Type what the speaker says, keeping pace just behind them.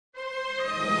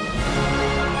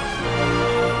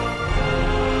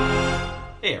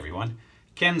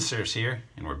Kensurfs here,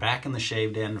 and we're back in the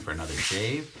shave den for another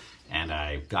shave, and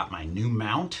I've got my new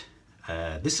mount.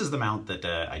 This is the mount that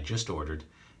I just ordered,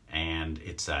 and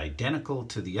it's identical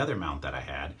to the other mount that I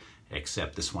had,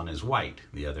 except this one is white.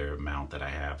 The other mount that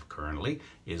I have currently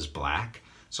is black.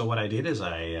 So what I did is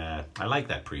I like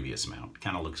that previous mount.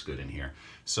 Kind of looks good in here.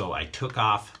 So I took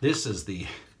off, this is the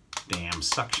damn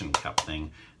suction cup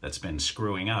thing that's been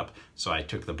screwing up. So I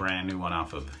took the brand new one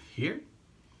off of here,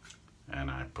 and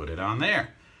I put it on there.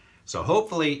 So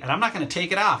hopefully, and I'm not going to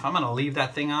take it off. I'm going to leave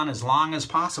that thing on as long as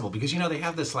possible because, you know, they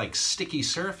have this like sticky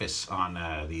surface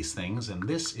on these things, and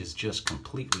this is just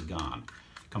completely gone.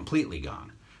 Completely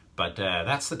gone. But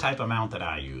that's the type of mount that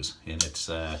I use, and it's,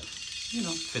 you know,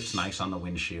 fits nice on the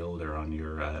windshield or on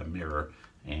your mirror,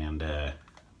 and then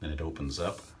it opens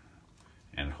up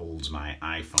and holds my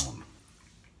iPhone.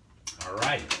 All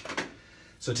right.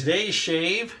 So today's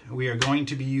shave, we are going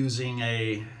to be using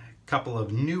a couple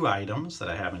of new items that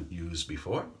I haven't used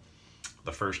before.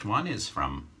 The first one is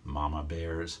from Mama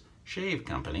Bear's Shave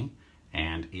Company,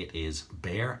 and it is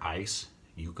Bear Ice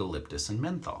Eucalyptus and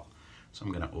Menthol. So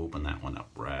I'm going to open that one up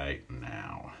right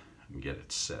now and get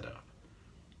it set up.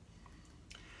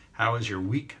 How has your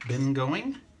week been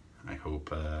going? I hope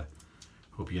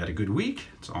you had a good week.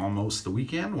 It's almost the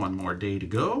weekend, one more day to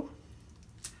go.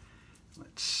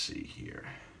 Let's see here.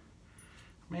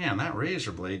 Man, that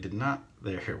razor blade did not,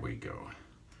 there we go.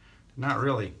 Did not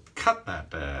really cut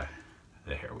that, there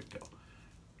we go.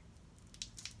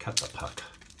 Cut the puck.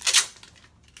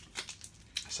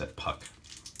 I said puck.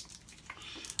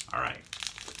 All right,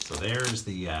 so there's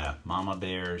the Mama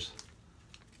Bear's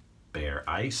Bear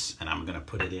Ice, and I'm gonna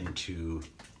put it into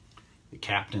the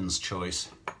Captain's Choice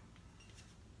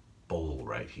bowl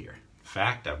right here. In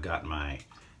fact, I've got my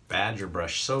badger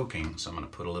brush soaking, so I'm gonna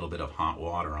put a little bit of hot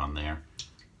water on there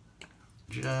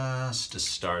just to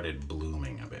start it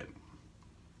blooming a bit.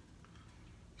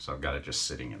 So I've got it just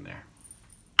sitting in there.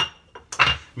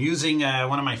 I'm using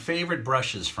one of my favorite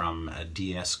brushes from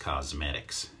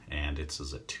DSCosmetic, and it's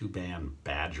a 2-band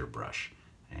badger brush,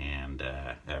 and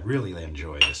I really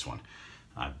enjoy this one.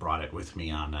 I brought it with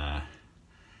me on a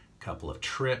couple of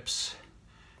trips,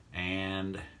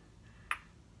 and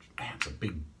man, it's a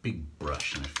big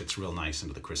brush, and it fits real nice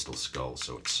into the crystal skull,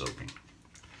 so it's soaking.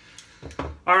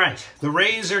 All right, the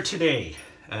razor today,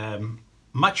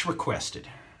 much requested.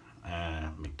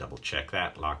 Let me double check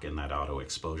that, lock in that auto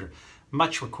exposure.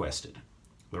 Much requested.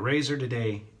 The razor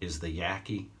today is the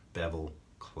YaQi Bevel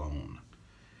clone.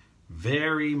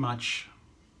 Very much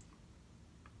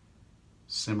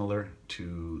similar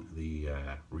to the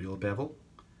real Bevel,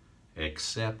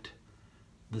 except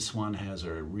this one has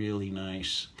a really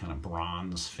nice kind of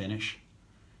bronze finish.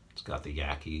 It's got the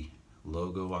YaQi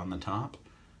logo on the top,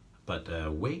 but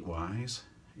weight-wise,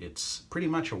 it's pretty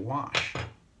much a wash.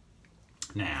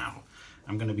 Now,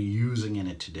 I'm going to be using in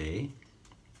it today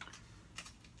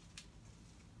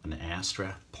an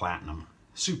Astra Platinum,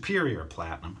 Superior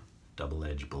Platinum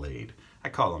double-edged blade. I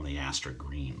call them the Astra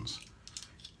Greens.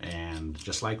 And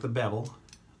just like the Bevel,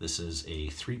 this is a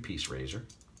 3-piece razor.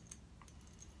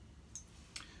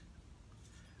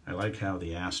 I like how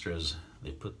the Astras,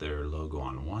 they put their logo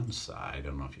on one side. I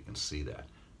don't know if you can see that.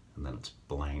 And then it's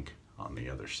blank on the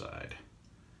other side.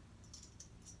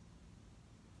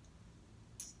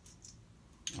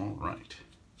 All right.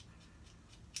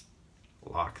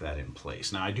 Lock that in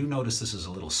place. Now I do notice this is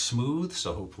a little smooth,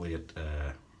 so hopefully it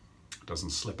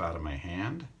doesn't slip out of my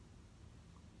hand.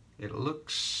 It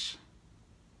looks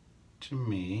to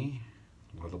me,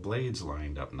 well, the blade's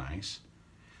lined up nice,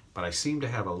 but I seem to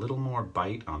have a little more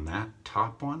bite on that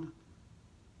top one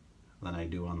than I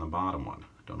do on the bottom one.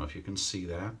 Don't know if you can see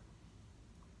that.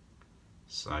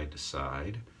 Side to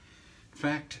side. In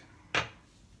fact,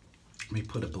 let me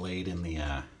put a blade in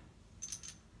the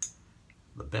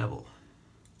Bevel.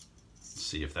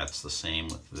 See if that's the same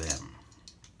with them.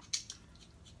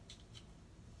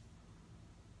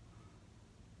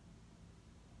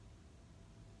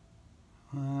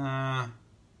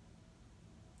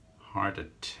 Hard to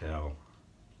tell.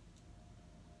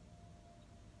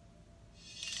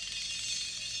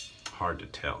 Hard to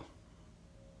tell.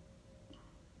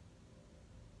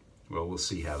 Well, we'll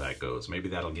see how that goes. Maybe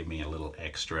that'll give me a little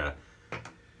extra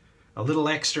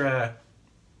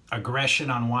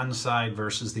aggression on one side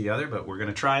versus the other, but we're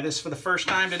gonna try this for the first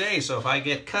time today, so if I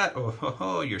get cut,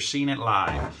 oh, you're seeing it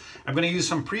live. I'm gonna use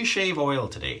some pre-shave oil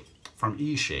today from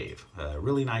eShave,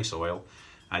 really nice oil.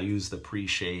 I use the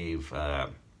pre-shave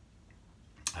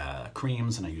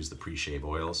creams, and I use the pre-shave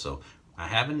oil, so I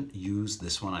haven't used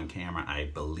this one on camera, I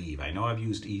believe. I know I've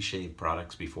used eShave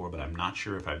products before, but I'm not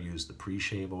sure if I've used the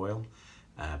pre-shave oil,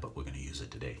 but we're gonna use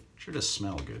it today. Sure does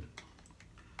smell good.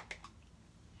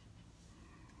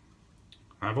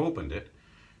 I've opened it,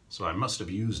 so I must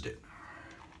have used it.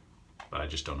 But I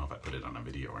just don't know if I put it on a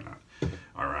video or not.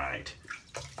 All right.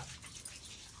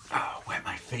 Oh, wet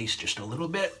my face just a little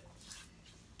bit.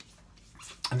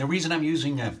 And the reason I'm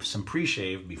using some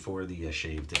pre-shave before the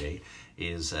shave today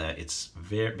is it's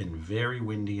been very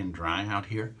windy and dry out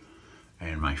here.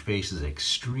 And my face is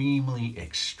extremely,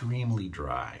 extremely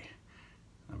dry.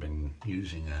 I've been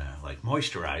using like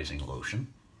moisturizing lotion.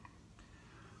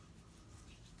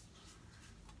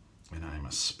 And I'm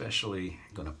especially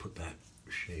gonna put that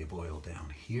shave oil down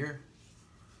here.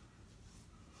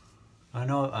 I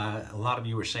know a lot of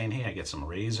you were saying, hey, I get some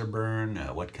razor burn,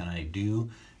 what can I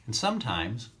do? And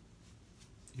sometimes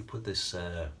you put this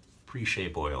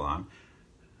pre-shave oil on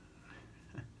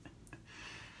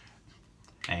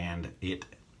and it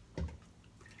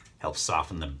helps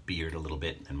soften the beard a little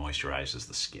bit and moisturizes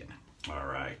the skin. All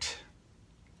right.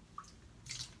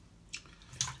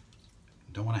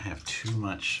 Don't want to have too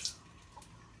much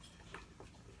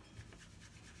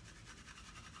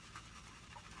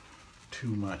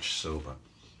soap.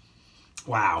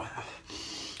 Wow,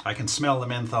 I can smell the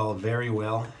menthol very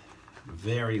well,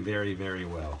 very, very, very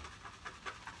well.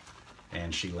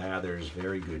 And she lathers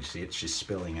very good. See it, she's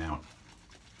spilling out.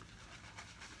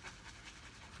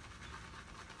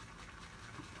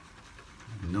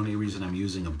 And the only reason I'm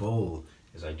using a bowl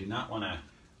is I do not want to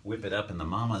whip it up in the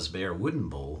Mama's Bear wooden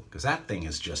bowl, because that thing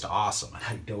is just awesome and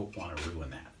I don't want to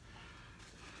ruin that.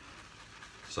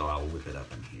 So I'll whip it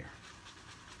up in here.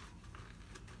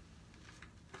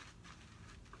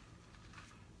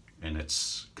 And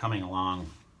it's coming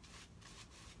along.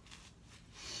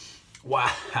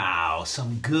 Wow,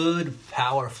 some good,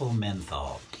 powerful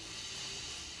menthol.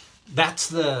 That's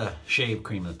the shave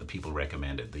cream that the people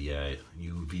recommended. The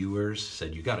you viewers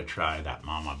said you got to try that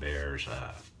Mama Bear's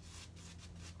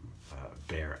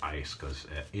Bear Ice, because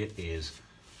it is,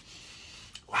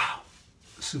 wow,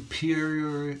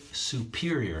 superior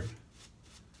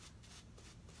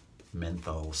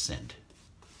menthol scent.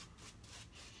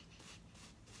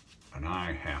 And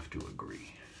I have to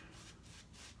agree.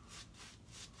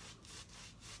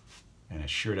 And it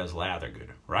sure does lather good,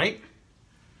 right?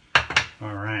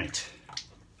 All right.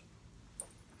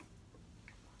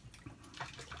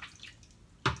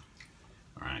 All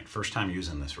right, first time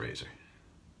using this razor.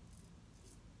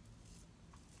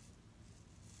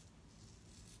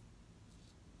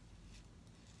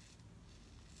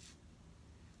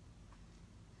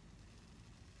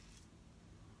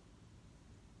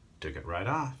 Took it right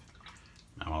off.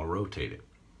 Now I'll rotate it.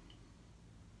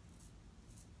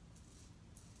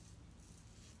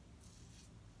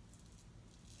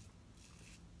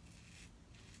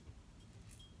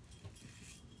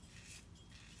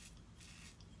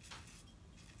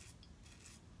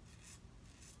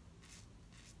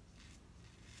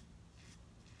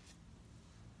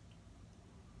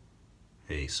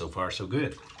 Hey, so far so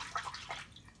good.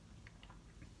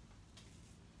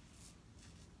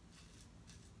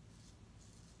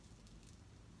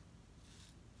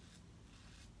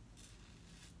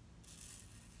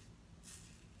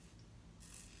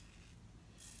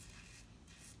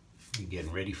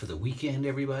 Getting ready for the weekend,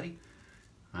 everybody.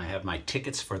 I have my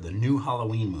tickets for the new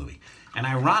Halloween movie. And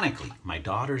ironically, my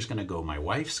daughter's gonna go, my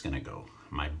wife's gonna go,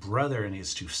 my brother and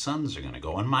his two sons are gonna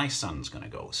go, and my son's gonna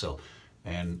go. So,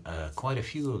 and quite a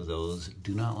few of those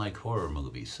do not like horror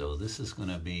movies. So this is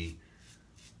gonna be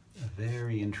a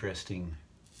very interesting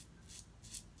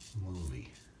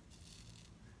movie.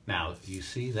 Now, you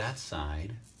see that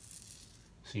side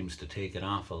seems to take it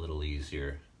off a little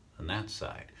easier than that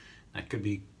side. That could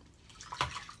be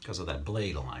because of that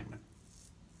blade alignment.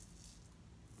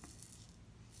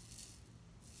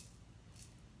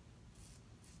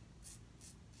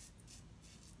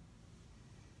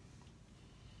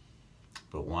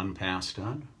 But one pass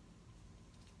done,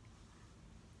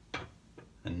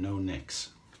 and no nicks.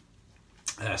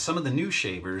 Some of the new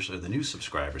shavers or the new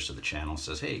subscribers to the channel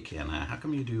says, hey Ken, how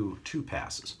come you do 2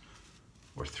 passes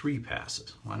or 3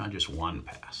 passes? Why not just 1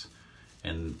 pass?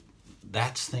 And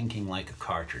that's thinking like a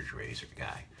cartridge razor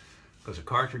guy. Because a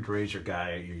cartridge razor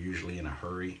guy, you're usually in a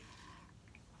hurry.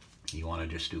 You want to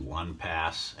just do 1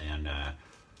 pass, and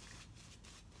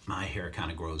my hair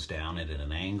kind of grows down at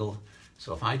an angle.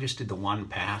 So if I just did the 1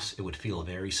 pass, it would feel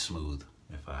very smooth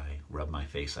if I rub my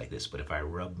face like this. But if I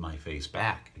rub my face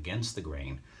back against the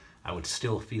grain, I would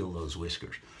still feel those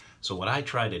whiskers. So what I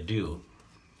try to do,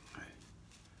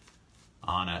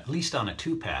 at least on a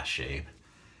 2-pass shave,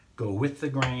 go with the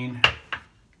grain,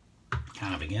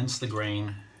 kind of against the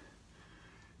grain,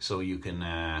 so you can,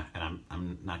 and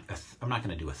I'm not going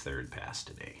to do a 3rd pass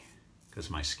today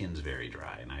because my skin's very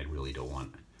dry and I really don't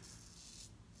want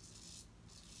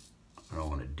I don't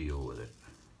want to deal with it.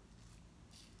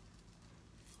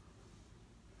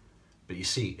 But you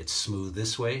see, it's smooth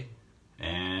this way,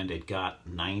 and it got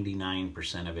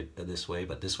 99% of it this way,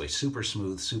 but this way, super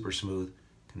smooth, super smooth.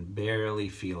 Can barely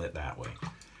feel it that way.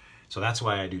 So that's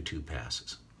why I do 2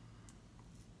 passes.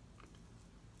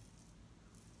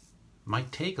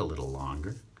 Might take a little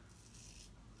longer,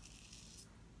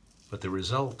 but the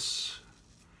results,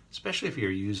 especially if you're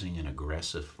using an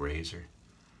aggressive razor,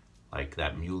 like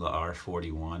that Mula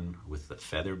R41 with the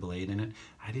feather blade in it,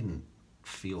 I didn't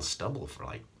feel stubble for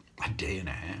like a day and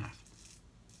a half.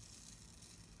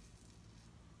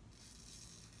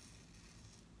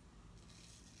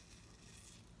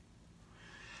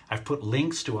 I've put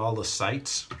links to all the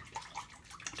sites,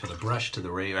 to the brush, to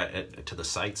the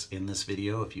sites in this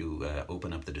video. If you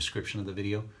open up the description of the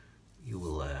video, you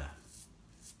will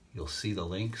you'll see the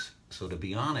links. So to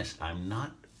be honest, I'm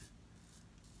not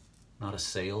a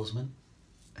salesman,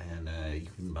 and you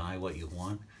can buy what you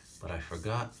want, but I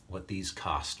forgot what these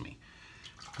cost me.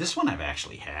 This one I've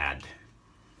actually had,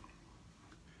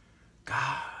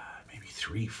 God, maybe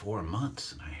 3-4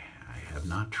 months, and I have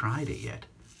not tried it yet.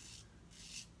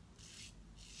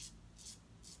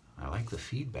 I like the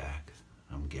feedback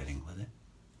I'm getting with it.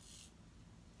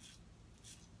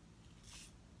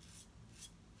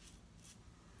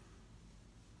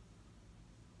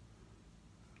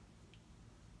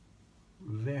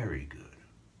 Very good.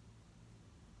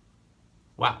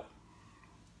 Wow.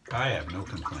 I have no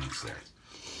complaints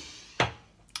there.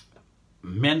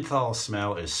 Menthol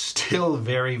smell is still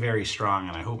very, very strong,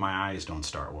 and I hope my eyes don't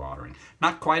start watering.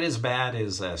 Not quite as bad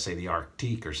as, say, the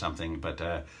Arctique or something,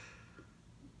 but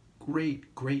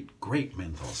great, great, great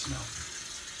menthol smell.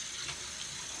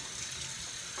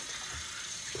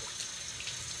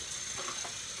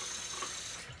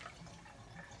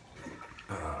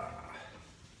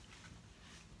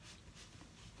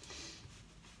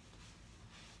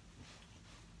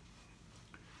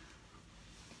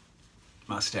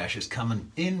 Mustache is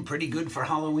coming in pretty good for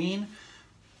Halloween,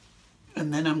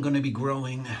 and then I'm going to be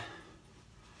growing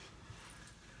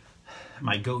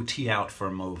my goatee out for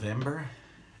Movember.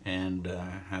 And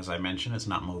as I mentioned, it's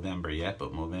not Movember yet,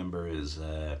 but Movember is,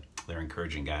 they're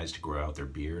encouraging guys to grow out their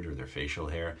beard or their facial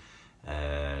hair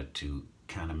to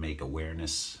kind of make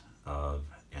awareness of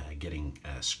getting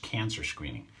cancer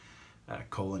screening,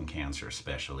 colon cancer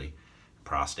especially,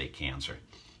 prostate cancer.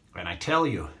 And I tell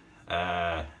you,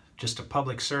 just a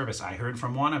public service, I heard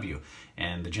from one of you,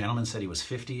 and the gentleman said he was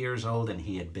 50 years old and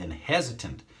he had been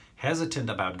hesitant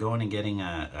about going and getting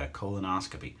a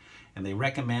colonoscopy. And they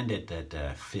recommended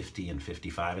that 50 and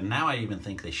 55, and now I even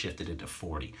think they shifted it to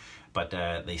 40. But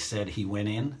they said they went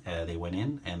in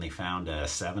and they found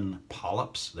 7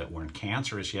 polyps that weren't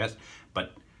cancerous yet,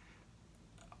 but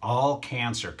all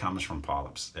cancer comes from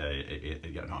polyps.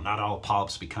 You know, not all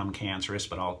polyps become cancerous,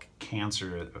 but all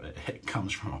cancer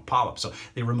comes from a polyp. So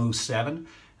they removed 7,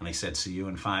 and they said, see you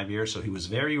in 5 years. So he was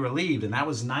very relieved, and that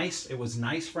was nice. It was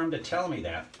nice for him to tell me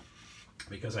that,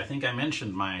 because I think I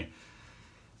mentioned my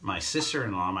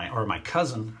sister-in-law, my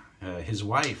cousin, his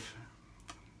wife,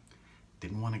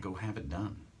 didn't want to go have it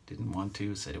done. Didn't want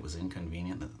to, said it was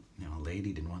inconvenient. The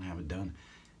lady didn't want to have it done,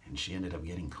 and she ended up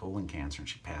getting colon cancer, and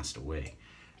she passed away.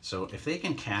 So if they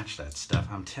can catch that stuff,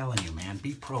 I'm telling you, man,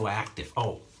 be proactive.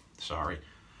 Oh, sorry.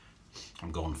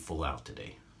 I'm going full out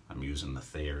today. I'm using the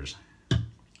Thayers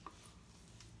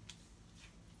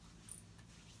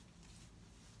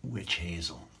Witch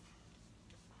Hazel.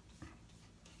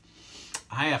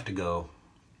 I have to go,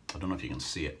 I don't know if you can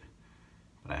see it,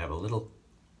 but I have a little,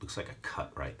 looks like a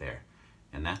cut right there.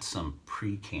 And that's some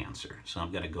pre-cancer. So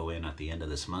I'm going to go in at the end of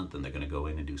this month, and they're going to go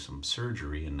in and do some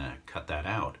surgery and cut that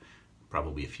out.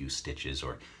 Probably a few stitches,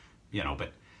 or,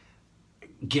 but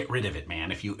get rid of it, man.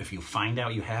 If you find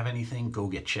out you have anything, go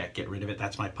get checked, get rid of it.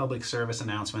 That's my public service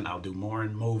announcement. I'll do more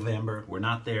in Movember. We're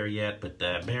not there yet, but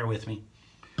bear with me.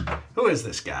 Who is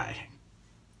this guy?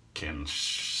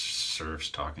 Kensurfs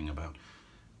talking about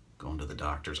going to the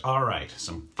doctors. All right,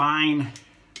 some fine,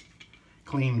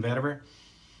 clean Vetiver.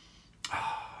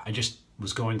 I just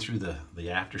was going through the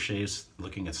aftershaves,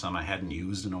 looking at some I hadn't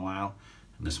used in a while.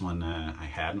 And this one I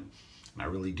hadn't. And I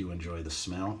really do enjoy the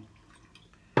smell.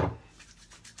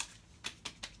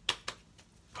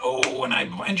 Oh, and I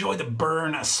enjoy the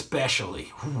burn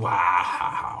especially.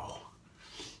 Wow.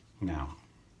 Now,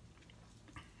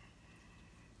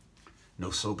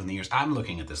 no soap in the ears. I'm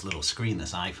looking at this little screen,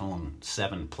 this iPhone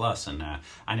 7 Plus, and I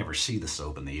never see the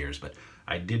soap in the ears, but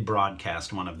I did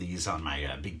broadcast one of these on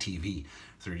my big TV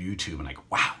through YouTube, and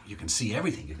wow, you can see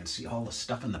everything. You can see all the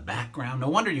stuff in the background. No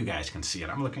wonder you guys can see it.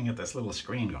 I'm looking at this little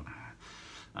screen going,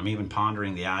 I'm even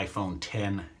pondering the iPhone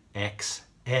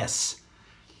XS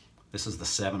This is the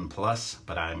 7 Plus,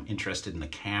 but I'm interested in the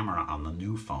camera on the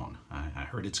new phone. I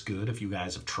heard it's good. If you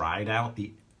guys have tried out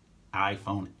the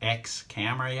iPhone X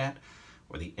camera yet,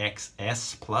 or the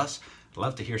XS Plus, I'd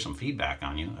love to hear some feedback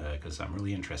on you, because I'm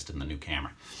really interested in the new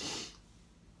camera.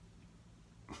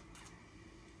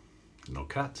 No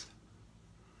cuts.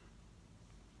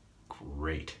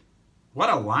 Great. What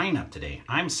a lineup today.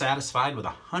 I'm satisfied with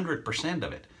 100%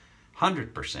 of it.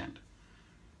 100%.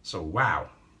 So, wow.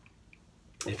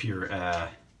 If you're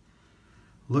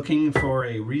looking for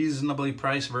a reasonably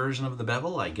priced version of the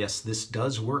bevel, I guess this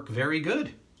does work very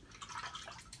good.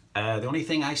 The only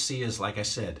thing I see is, like I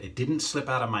said, it didn't slip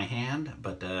out of my hand,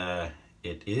 but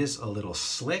it is a little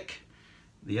slick.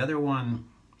 The other one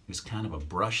is kind of a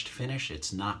brushed finish.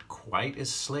 It's not quite as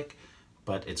slick,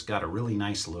 but it's got a really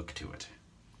nice look to it.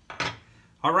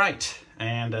 All right,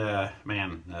 and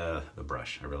man, the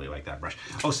brush, I really like that brush.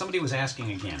 Oh, somebody was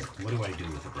asking again, what do I do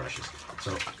with the brushes?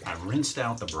 So I rinsed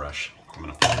out the brush. I'm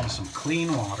gonna put in some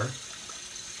clean water.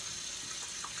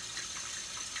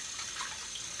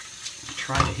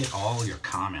 Try to hit all your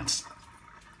comments.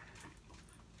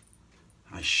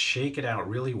 I shake it out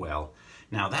really well.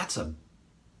 Now that's a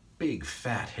big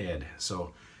fat head,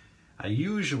 so I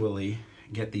usually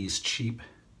get these cheap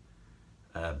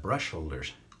brush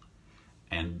holders,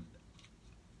 and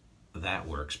that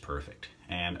works perfect.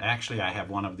 And actually I have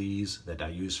one of these that I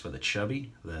use for the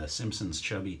chubby, the Simpsons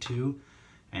Chubby 2,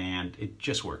 and it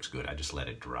just works good. I just let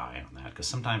it dry on that, because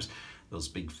sometimes those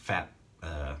big fat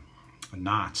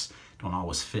knots don't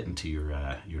always fit into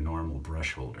your normal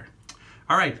brush holder.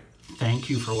 All right, thank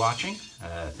you for watching.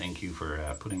 Thank you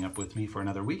for putting up with me for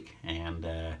another week, and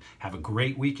have a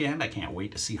great weekend. I can't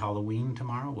wait to see Halloween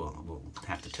tomorrow. We'll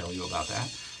have to tell you about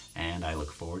that. And I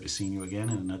look forward to seeing you again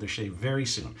in another shave very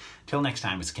soon. Till next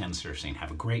time, it's Kensurfs. Have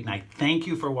a great night. Thank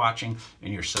you for watching,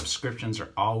 and your subscriptions are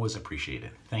always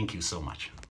appreciated. Thank you so much.